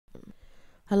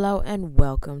Hello and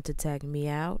welcome to Tech Me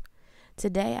Out.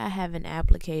 Today I have an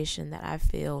application that I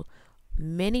feel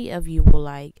many of you will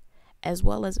like, as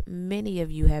well as many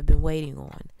of you have been waiting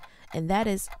on, and that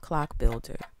is Clock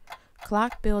Builder.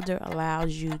 Clock Builder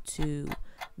allows you to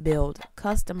build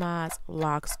customized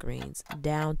lock screens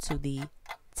down to the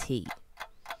T.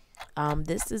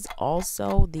 This is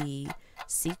also the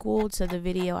sequel to the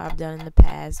video I've done in the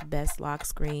past, Best Lock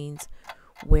Screens,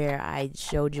 where I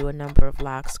showed you a number of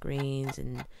lock screens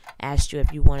and asked you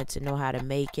if you wanted to know how to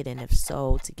make it, and if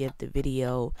so, to give the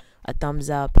video a thumbs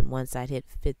up. And once I'd hit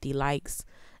 50 likes,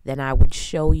 then I would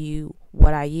show you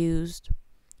what I used.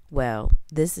 Well,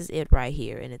 this is it right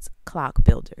here, and it's Clock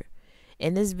Builder.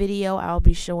 In this video, I'll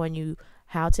be showing you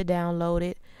how to download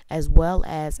it as well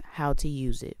as how to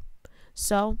use it.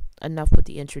 So, enough with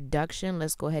the introduction.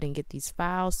 Let's go ahead and get these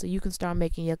files so you can start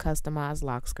making your customized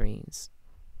lock screens.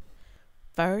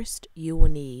 First, you will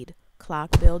need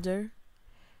Clock Builder.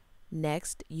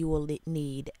 Next, you will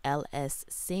need LS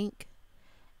Sync.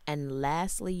 And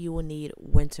lastly, you will need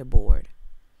Winterboard.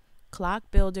 Clock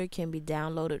Builder can be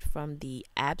downloaded from the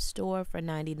App Store for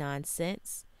 99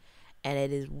 cents, and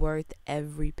it is worth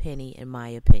every penny in my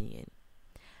opinion.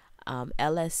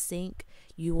 LS Sync,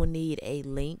 you will need a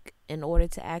link in order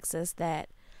to access that.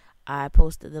 I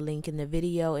posted the link in the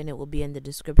video, and it will be in the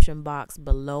description box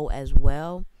below as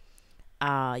well.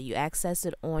 You access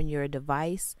it on your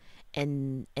device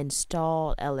and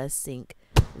install LS Sync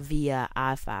via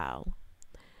iFile.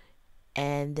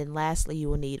 And then lastly, you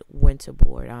will need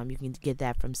Winterboard. You can get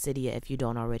that from Cydia if you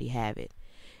don't already have it.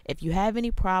 If you have any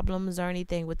problems or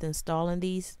anything with installing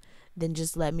these, then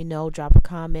just let me know, drop a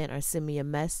comment or send me a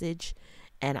message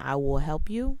and I will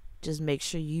help you. Just make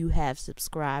sure you have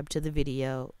subscribed to the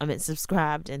video.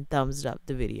 Subscribed and thumbs up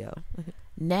the video.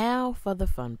 Now for the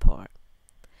fun part.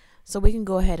 So we can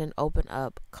go ahead and open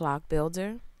up Clock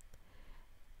Builder.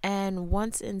 And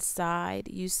once inside,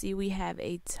 you see we have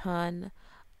a ton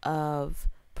of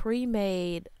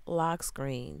pre-made lock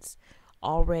screens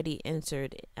already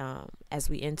entered as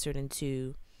we entered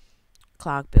into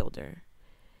Clock Builder.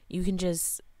 You can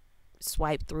just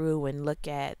swipe through and look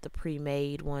at the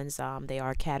pre-made ones. They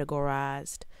are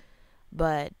categorized.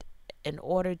 But in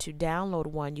order to download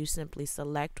one, you simply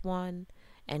select one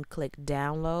and click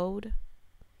download.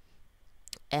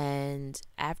 And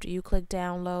after you click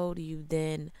download, you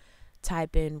then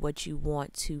type in what you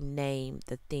want to name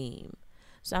the theme.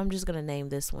 So I'm just going to name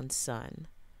this one Sun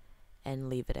and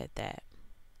leave it at that.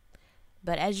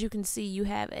 But as you can see, you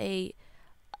have a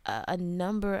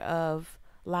number of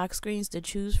lock screens to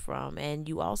choose from, and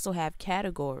you also have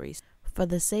categories. For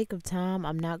the sake of time,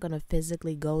 I'm not going to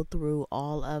physically go through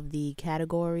all of the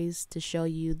categories to show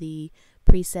you the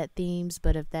preset themes,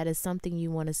 but if that is something you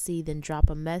want to see, then drop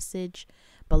a message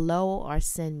below or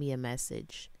send me a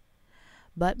message.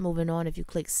 But moving on, if you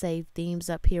click Save Themes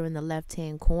up here in the left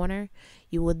hand corner,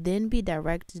 you will then be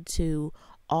directed to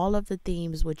all of the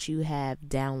themes which you have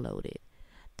downloaded.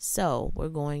 So we're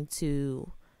going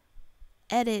to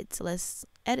edit. Let's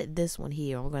edit this one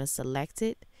here. We're going to select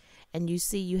it, and you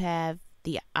see you have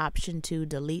the option to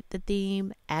delete the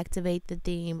theme, activate the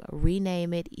theme,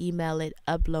 rename it, email it,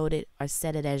 upload it, or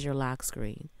set it as your lock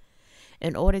screen.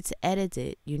 In order to edit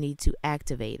it, you need to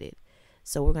activate it.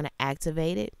 So we're going to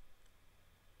activate it,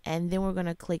 and then we're going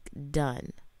to click Done.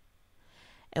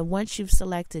 And once you've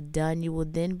selected Done, you will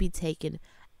then be taken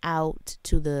out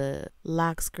to the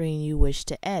lock screen you wish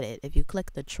to edit. If you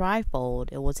click the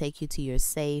trifold, it will take you to your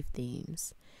Save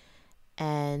Themes.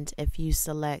 And if you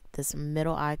select this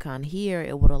middle icon here,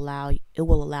 it will allow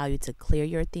you to clear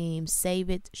your theme, save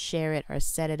it, share it, or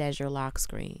set it as your lock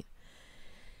screen.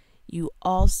 You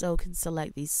also can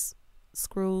select these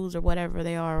screws or whatever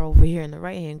they are over here in the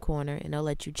right hand corner, and it'll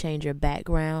let you change your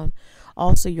background.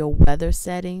 Also your weather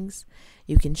settings,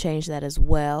 you can change that as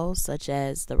well, such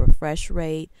as the refresh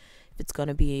rate, if it's going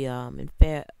to be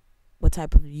what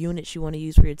type of units you want to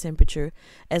use for your temperature,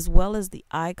 as well as the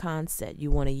icon set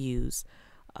you want to use.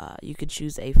 You could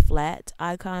choose a flat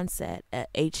icon set, a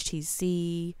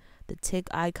HTC, the tick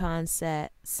icon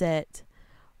set,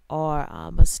 or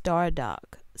a star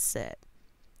dock set.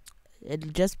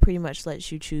 It just pretty much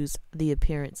lets you choose the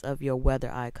appearance of your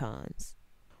weather icons.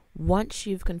 Once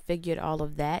you've configured all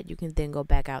of that, you can then go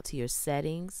back out to your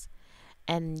settings,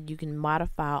 and you can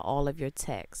modify all of your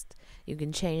text. You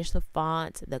can change the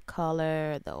font, the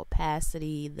color, the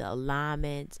opacity, the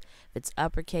alignment, if it's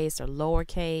uppercase or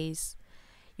lowercase.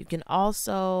 You can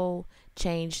also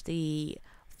change the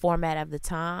format of the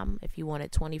time if you want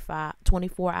it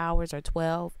 24 hours or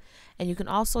 12. And you can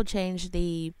also change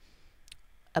the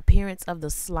appearance of the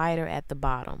slider at the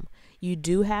bottom. You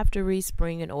do have to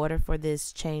respring in order for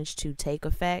this change to take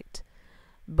effect,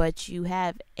 but you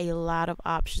have a lot of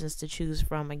options to choose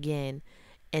from again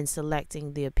in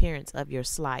selecting the appearance of your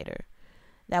slider.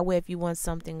 That way, if you want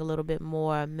something a little bit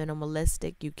more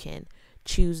minimalistic, you can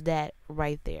choose that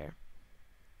right there.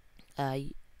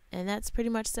 And that's pretty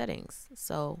much settings.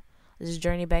 So let's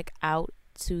journey back out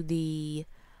to the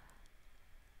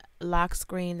lock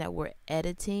screen that we're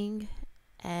editing,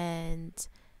 and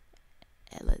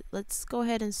let's go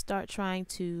ahead and start trying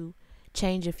to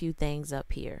change a few things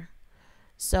up here.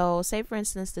 So say for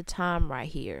instance the time right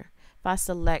here. If I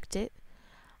select it,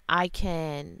 I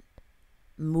can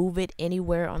move it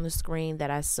anywhere on the screen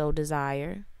that I so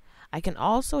desire. I can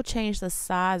also change the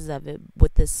size of it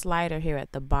with this slider here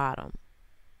at the bottom.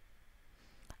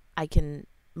 I can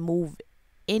move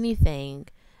anything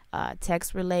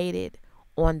text related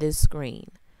on this screen.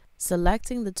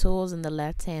 Selecting the tools in the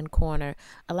left hand corner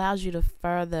allows you to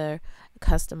further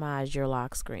customize your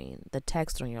lock screen, the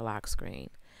text on your lock screen.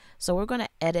 So we're going to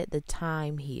edit the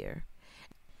time here.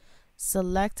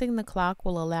 Selecting the clock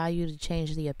will allow you to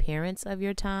change the appearance of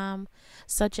your time,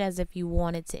 such as if you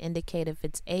wanted to indicate if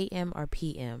it's AM or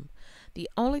PM. The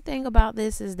only thing about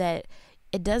this is that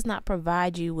it does not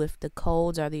provide you with the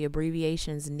codes or the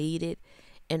abbreviations needed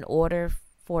in order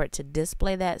for it to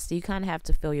display that, so you kind of have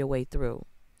to feel your way through.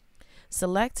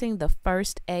 Selecting the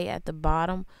first A at the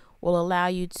bottom will allow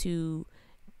you to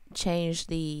change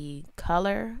the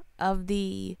color of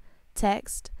the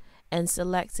text, and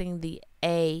selecting the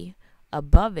A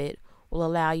above it will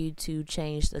allow you to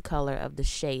change the color of the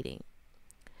shading.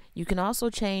 You can also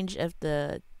change if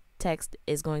the text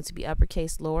is going to be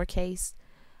uppercase, lowercase,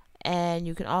 and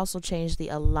you can also change the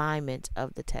alignment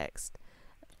of the text.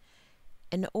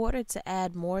 In order to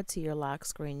add more to your lock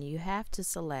screen, you have to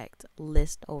select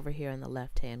List over here in the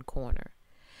left-hand corner.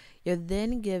 You're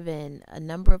then given a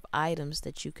number of items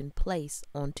that you can place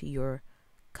onto your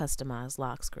customized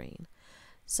lock screen,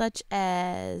 such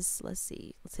as, let's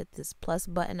hit this plus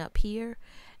button up here,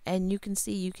 and you can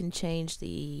see you can change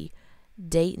the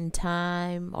date and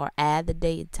time or add the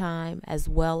date and time, as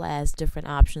well as different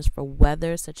options for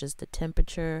weather, such as the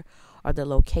temperature or the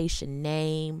location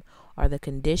name or the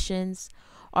conditions,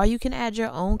 or you can add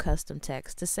your own custom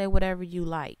text to say whatever you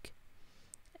like.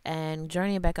 And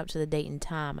journeying back up to the date and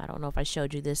time, I don't know if I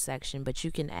showed you this section, but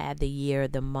you can add the year,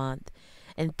 the month,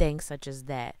 and things such as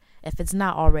that if it's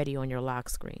not already on your lock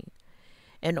screen.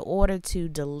 In order to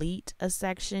delete a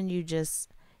section, you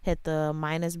just hit the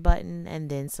minus button and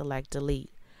then select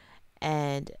delete.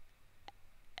 And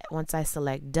once I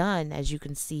select done, as you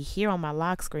can see here on my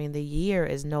lock screen, the year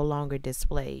is no longer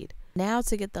displayed. Now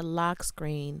to get the lock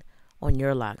screen on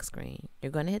your lock screen,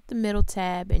 you're going to hit the middle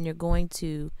tab and you're going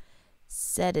to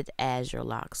set it as your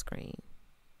lock screen.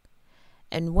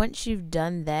 And once you've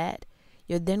done that,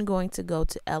 you're then going to go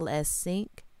to LS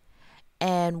Sync,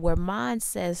 and where mine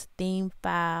says theme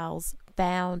files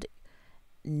found,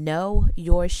 no,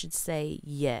 yours should say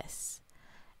yes.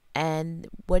 And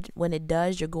when it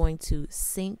does, you're going to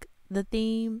sync the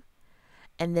theme,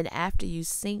 and then after you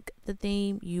sync the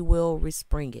theme, you will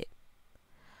respring it.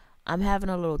 I'm having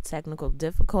a little technical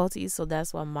difficulty, so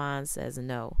that's why mine says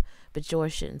no, but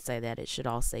yours shouldn't say that. It should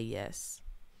all say yes.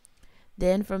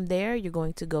 Then from there, you're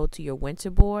going to go to your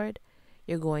Winterboard.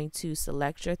 You're going to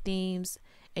select your themes,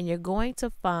 and you're going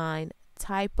to find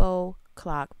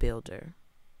TypoClock Builder.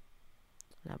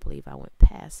 And I believe I went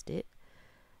past it,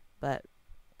 but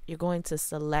you're going to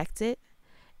select it.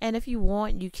 And if you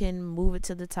want, you can move it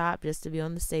to the top just to be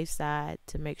on the safe side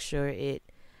to make sure it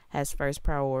has first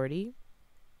priority.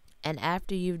 And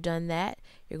after you've done that,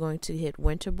 you're going to hit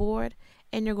Winterboard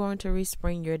and you're going to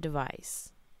respring your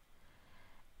device.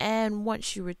 And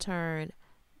once you return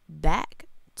back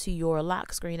to your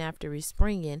lock screen after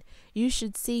respringing, you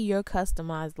should see your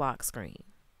customized lock screen.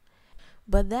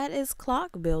 But that is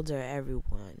Clock Builder,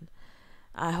 everyone.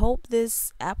 I hope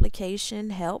this application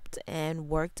helped and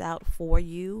worked out for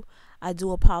you. I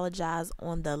do apologize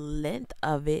on the length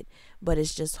of it, but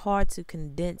it's just hard to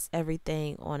condense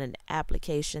everything on an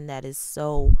application that is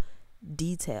so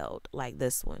detailed like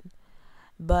this one.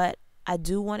 But I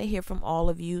do want to hear from all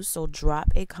of you, so drop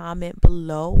a comment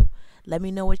below. Let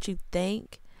me know what you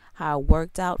think, how it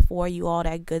worked out for you, all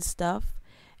that good stuff.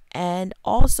 And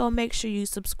also make sure you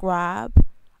subscribe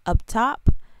up top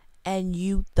and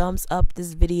you thumbs up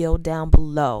this video down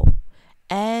below.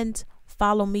 And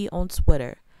follow me on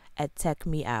Twitter at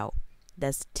TechMeOut.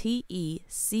 That's TechMe0UT.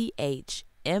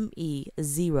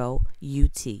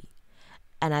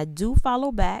 And I do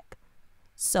follow back,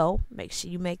 so make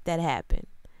sure you make that happen.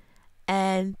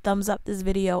 And thumbs up this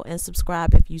video and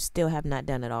subscribe if you still have not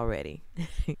done it already.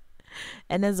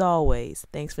 And as always,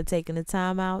 thanks for taking the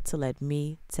time out to let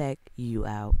me tech you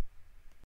out.